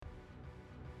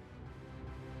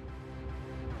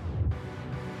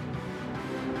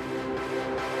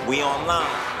We online.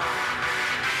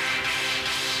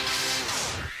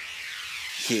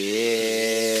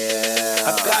 Yeah.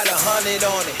 I got 100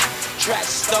 on it. Track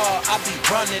star, I be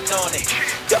running on it.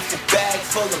 Duffel bag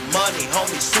full of money,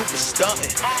 homie, super stunting.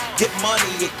 Get money,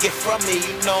 you get from me,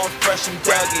 you know I'm fresh and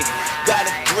duggy. Got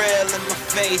a grill in my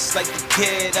face like the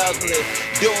Kid Ugly.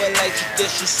 Do it like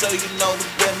tradition so you know the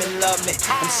women love me.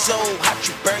 I'm so hot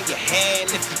you burn your hand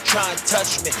if you try and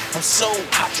touch me. I'm so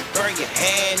hot you burn your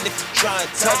hand if you try and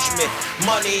touch me.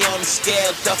 Money on the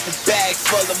scale, duffel bag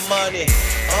full of money.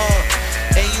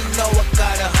 And you know I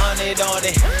got 100 on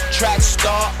it. Track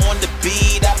star on the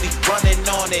beat, I be running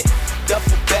on it.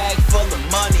 Duffel bag full of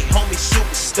money, homie,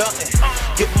 super stunting.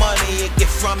 Get money and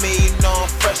get from me, you know I'm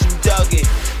fresh and duggy.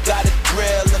 Got a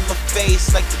grill in my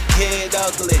face like the Kid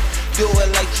Ugly. Do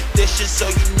it like tradition so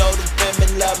you know the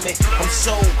women love me. I'm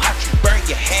so hot you burn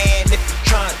your hand if you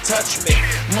try and touch me.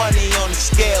 Money on the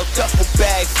scale, duffel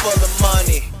bag full of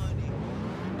money.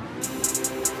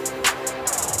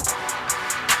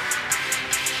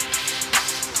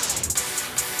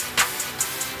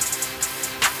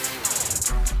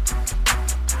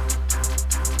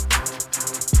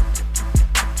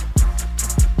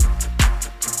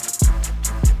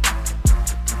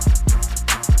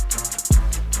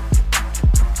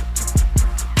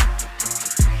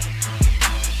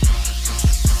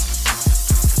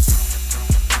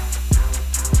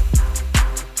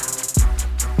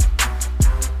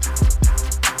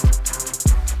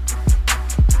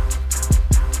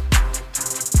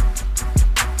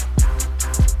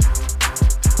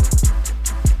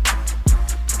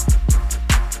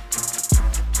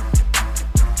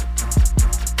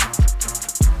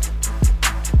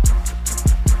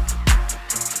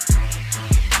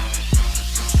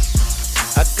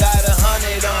 I got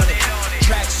 100 on it.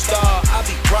 Track star, I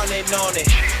be running on it.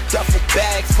 Duffel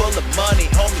bag full of money,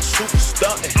 homie, super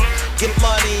stunting. Get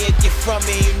money and get from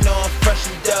me, you know I'm fresh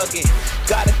and duggy.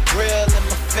 Got a grill in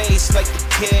my face like the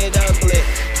Kid Ugly.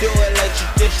 Do it like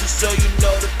tradition so you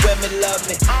know the women love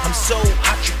me. I'm so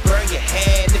hot you burn your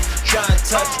hand if you try and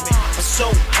touch me. I'm so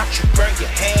hot you burn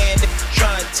your hand if you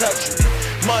try and touch me.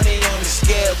 Money on the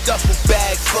scale, duffel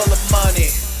bag full of money.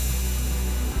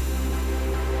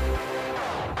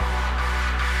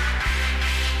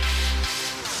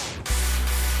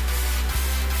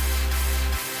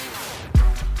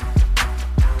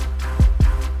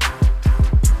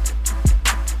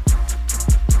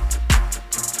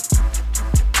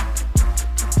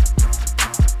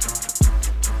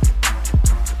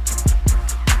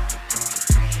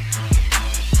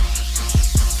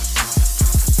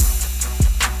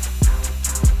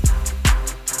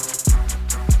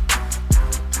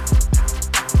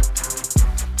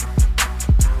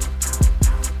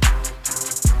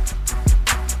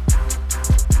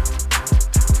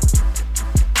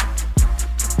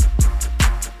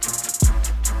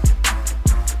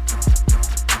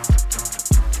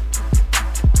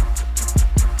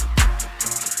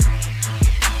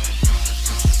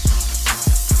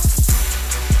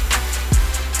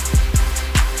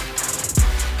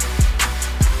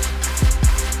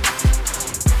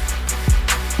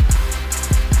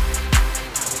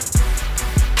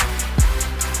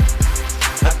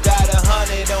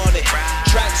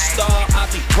 Track star, I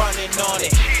be running on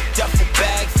it. Duffel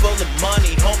bag full of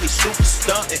money, homie, super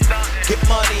stunting. Get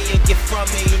money and get from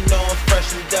me, you know I'm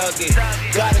fresh and duggy.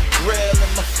 Got a grill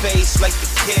in my face like the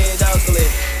Kid Ugly.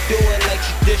 Do it like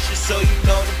tradition so you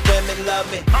know the women love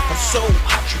me. I'm so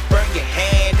hot you burn your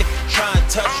hand if you try and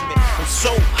touch me. I'm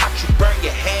so hot you burn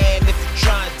your hand if you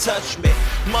try and touch me.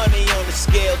 Money on the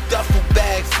scale, duffel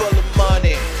bag full of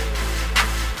money.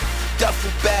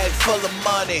 Duffel bag full of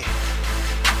money.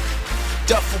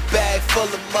 Duffel bag full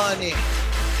of money.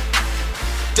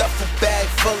 Duffel bag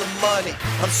full of money.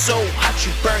 I'm so hot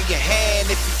you burn your hand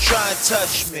if you try and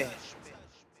touch me.